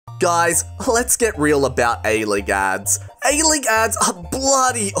Guys, let's get real about A-League ads. A-League ads are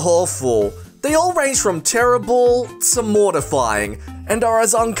bloody awful. They all range from terrible to mortifying, and are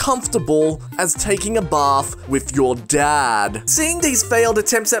as uncomfortable as taking a bath with your dad. Seeing these failed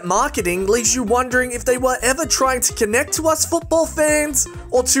attempts at marketing leaves you wondering if they were ever trying to connect to us football fans,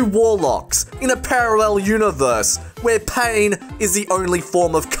 or to warlocks in a parallel universe where pain is the only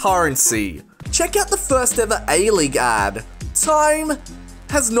form of currency. Check out the first ever A-League ad. Time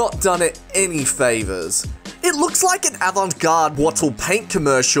has not done it any favors. It looks like an avant-garde Wattle paint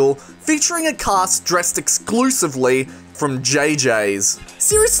commercial featuring a cast dressed exclusively from JJ's.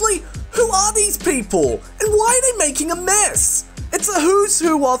 Seriously, who are these people? And why are they making a mess? It's a who's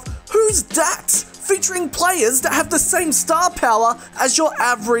who of Who's Dat, featuring players that have the same star power as your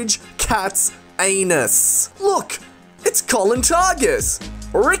average cat's anus. Look, it's Colin Targus,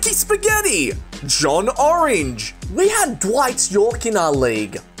 Ricky Spaghetti, John Orange. We had Dwight York in our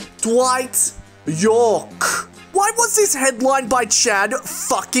league. Dwight York. Why was this headlined by Chad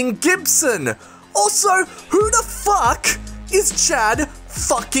fucking Gibson? Also, who the fuck is Chad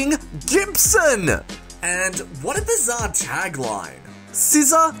fucking Gibson? And what a bizarre tagline.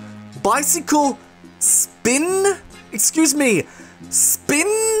 Scissor, bicycle, spin? Excuse me, spin?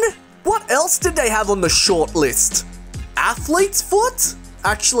 What else did they have on the short list? Athlete's foot?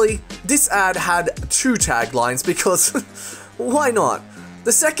 Actually, this ad had two taglines because why not?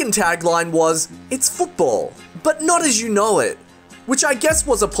 The second tagline was, it's football, but not as you know it, which I guess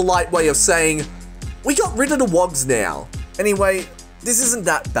was a polite way of saying, we got rid of the wogs now. Anyway, this isn't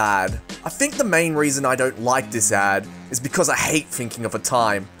that bad. I think the main reason I don't like this ad is because I hate thinking of a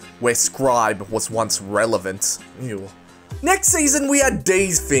time where Scribe was once relevant. Ew. Next season we had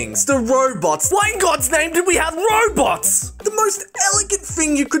these things, the robots. Why in God's name did we have robots? The most elegant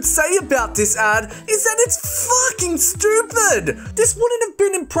thing you could say about this ad is that it's fucking stupid. This wouldn't have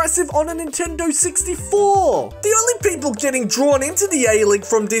been impressive on a Nintendo 64. The only people getting drawn into the A-League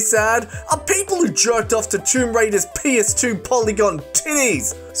from this ad are people who jerked off to Tomb Raider's PS2 polygon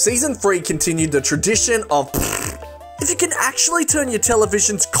titties. Season 3 continued the tradition of if you can actually turn your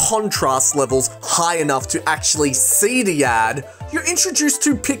television's contrast levels high enough to actually see the ad, you're introduced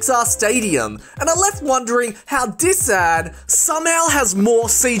to Pixar Stadium, and are left wondering how this ad somehow has more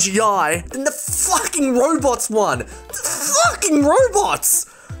CGI than the fucking robots one. The fucking robots!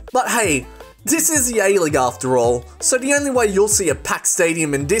 But hey, this is the A-League after all, so the only way you'll see a packed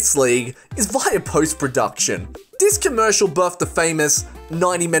stadium in this league is via post-production. This commercial birthed the famous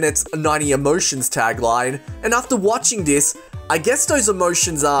 90 minutes, 90 emotions tagline, and after watching this, I guess those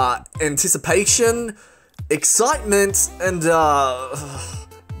emotions are anticipation, excitement, and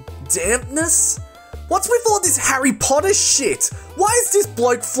dampness? What's with all this Harry Potter shit? Why is this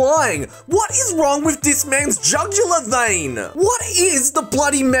bloke flying? What is wrong with this man's jugular vein? What is the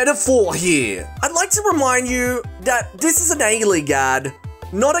bloody metaphor here? I'd like to remind you that this is an A-League ad,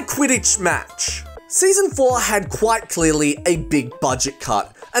 not a Quidditch match. Season 4 had quite clearly a big budget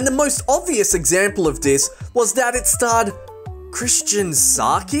cut, and the most obvious example of this was that it starred Christian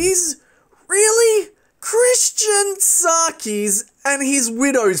Sarkis? Really? Christian Sarkis and his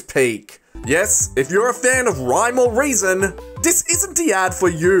widow's peak. Yes, if you're a fan of rhyme or reason, this isn't the ad for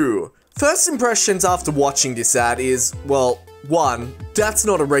you. First impressions after watching this ad is, well, one, that's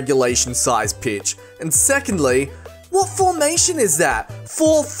not a regulation size pitch, and secondly, what formation is that?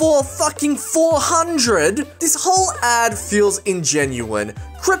 400? This whole ad feels ingenuine,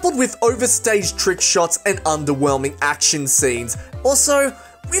 crippled with overstaged trick shots and underwhelming action scenes. Also,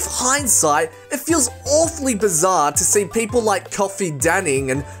 with hindsight, it feels awfully bizarre to see people like Kofi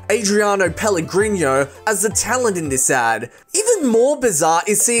Danning and Adriano Pellegrino as the talent in this ad. Even more bizarre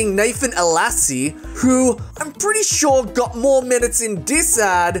is seeing Nathan Alassi, who I'm pretty sure got more minutes in this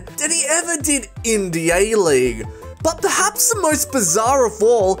ad than he ever did in the A-League. But perhaps the most bizarre of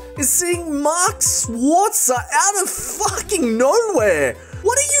all is seeing Mark Schwarzer out of fucking nowhere.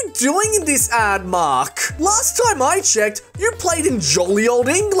 What are you doing in this ad, Mark? Last time I checked, you played in jolly old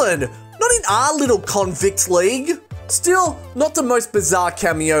England, not in our little convict league. Still, not the most bizarre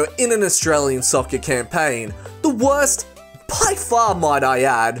cameo in an Australian soccer campaign. The worst, by far might I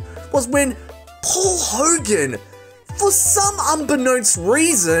add, was when Paul Hogan, for some unbeknownst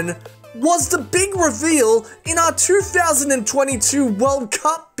reason, was the big reveal in our 2022 World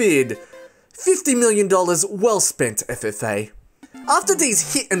Cup bid. $50 million well spent, FFA. After these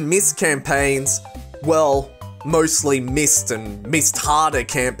hit and miss campaigns, well, mostly missed and missed harder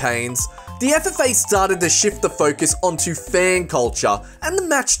campaigns, the FFA started to shift the focus onto fan culture and the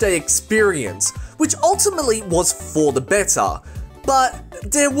matchday experience, which ultimately was for the better. But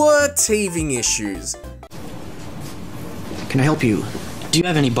there were teething issues. Can I help you? Do you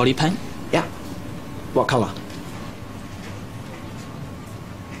have any body paint? Yeah. What colour?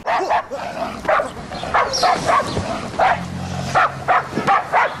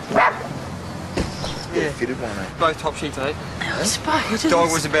 Yeah, fitted one, eh? Both top sheets, eh?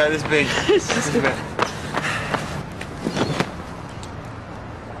 Dog was about this big.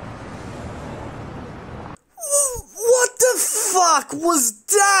 What the fuck was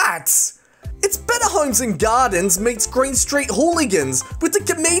that? It's Better Homes and Gardens meets Green Street Hooligans with the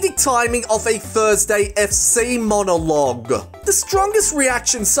comedic timing of a Thursday FC monologue. The strongest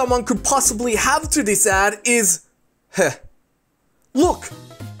reaction someone could possibly have to this ad is, heh. Look,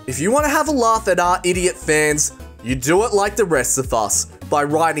 if you want to have a laugh at our idiot fans, you do it like the rest of us, by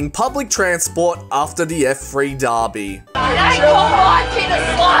riding public transport after the F3 derby. It ain't called my kid a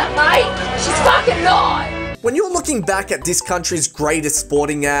slut, mate! She's fucking not! When you're looking back at this country's greatest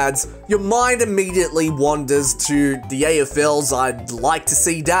sporting ads, your mind immediately wanders to the AFL's I'd like to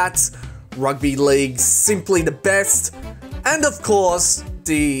see that, Rugby League's Simply the Best, and of course,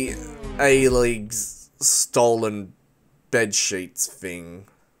 the A-League's stolen bedsheets thing.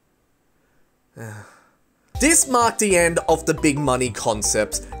 This marked the end of the big money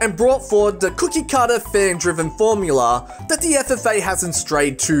concept and brought forward the cookie-cutter fan-driven formula that the FFA hasn't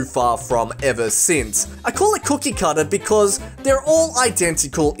strayed too far from ever since. I call it cookie-cutter because they're all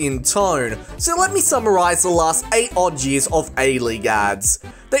identical in tone, so let me summarise the last 8 odd years of A-League ads.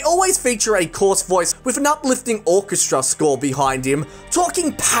 They always feature a coarse voice with an uplifting orchestra score behind him,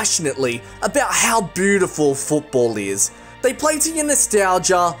 talking passionately about how beautiful football is. They play to your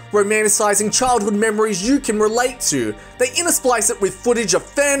nostalgia, romanticizing childhood memories you can relate to. They intersplice it with footage of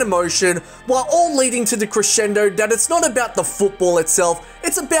fan emotion, while all leading to the crescendo that it's not about the football itself,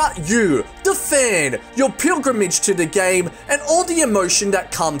 it's about you, the fan, your pilgrimage to the game, and all the emotion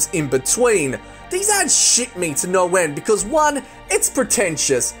that comes in between. These ads shit me to no end because 1, it's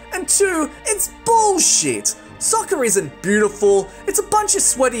pretentious, and 2, it's bullshit. Soccer isn't beautiful, it's a bunch of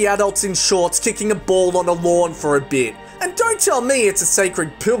sweaty adults in shorts kicking a ball on a lawn for a bit. And don't tell me it's a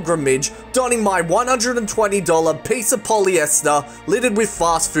sacred pilgrimage, donning my $120 piece of polyester littered with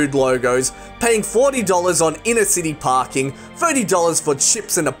fast food logos, paying $40 on inner city parking, $30 for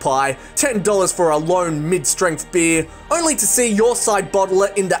chips and a pie, $10 for a lone mid-strength beer, only to see your side bottle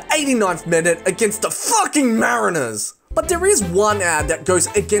it in the 89th minute against the fucking Mariners. But there is one ad that goes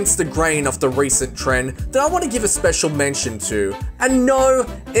against the grain of the recent trend that I want to give a special mention to. And no,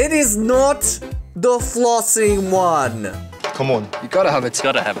 it is not the flossing one. Come on. You gotta have a team.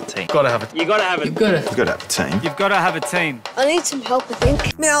 Gotta have a team. Gotta have a You gotta have a You gotta have a team. You've gotta have a team. I need some help, I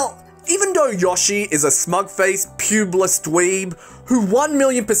think. Now, even though Yoshi is a smug-faced, pubeless dweeb who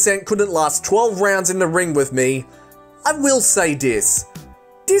 1,000,000% couldn't last 12 rounds in the ring with me, I will say this.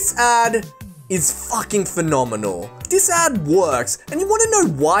 This ad is fucking phenomenal. This ad works, and you want to know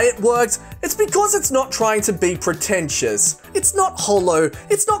why it works? It's because it's not trying to be pretentious. It's not hollow,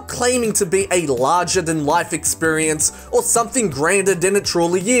 it's not claiming to be a larger-than-life experience or something grander than it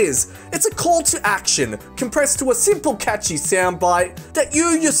truly is. It's a call to action, compressed to a simple catchy soundbite that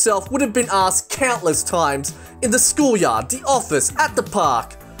you yourself would have been asked countless times in the schoolyard, the office, at the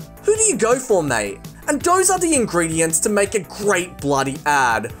park. Who do you go for, mate? And those are the ingredients to make a great bloody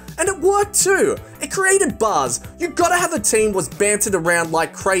ad. And it worked too. It created buzz. You gotta have a team was bantered around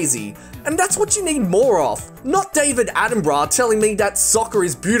like crazy. And that's what you need more of. Not David Attenborough telling me that soccer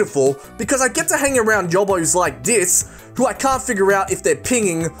is beautiful because I get to hang around yobbos like this who I can't figure out if they're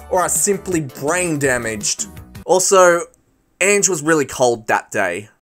pinging or are simply brain damaged. Also, Ange was really cold that day.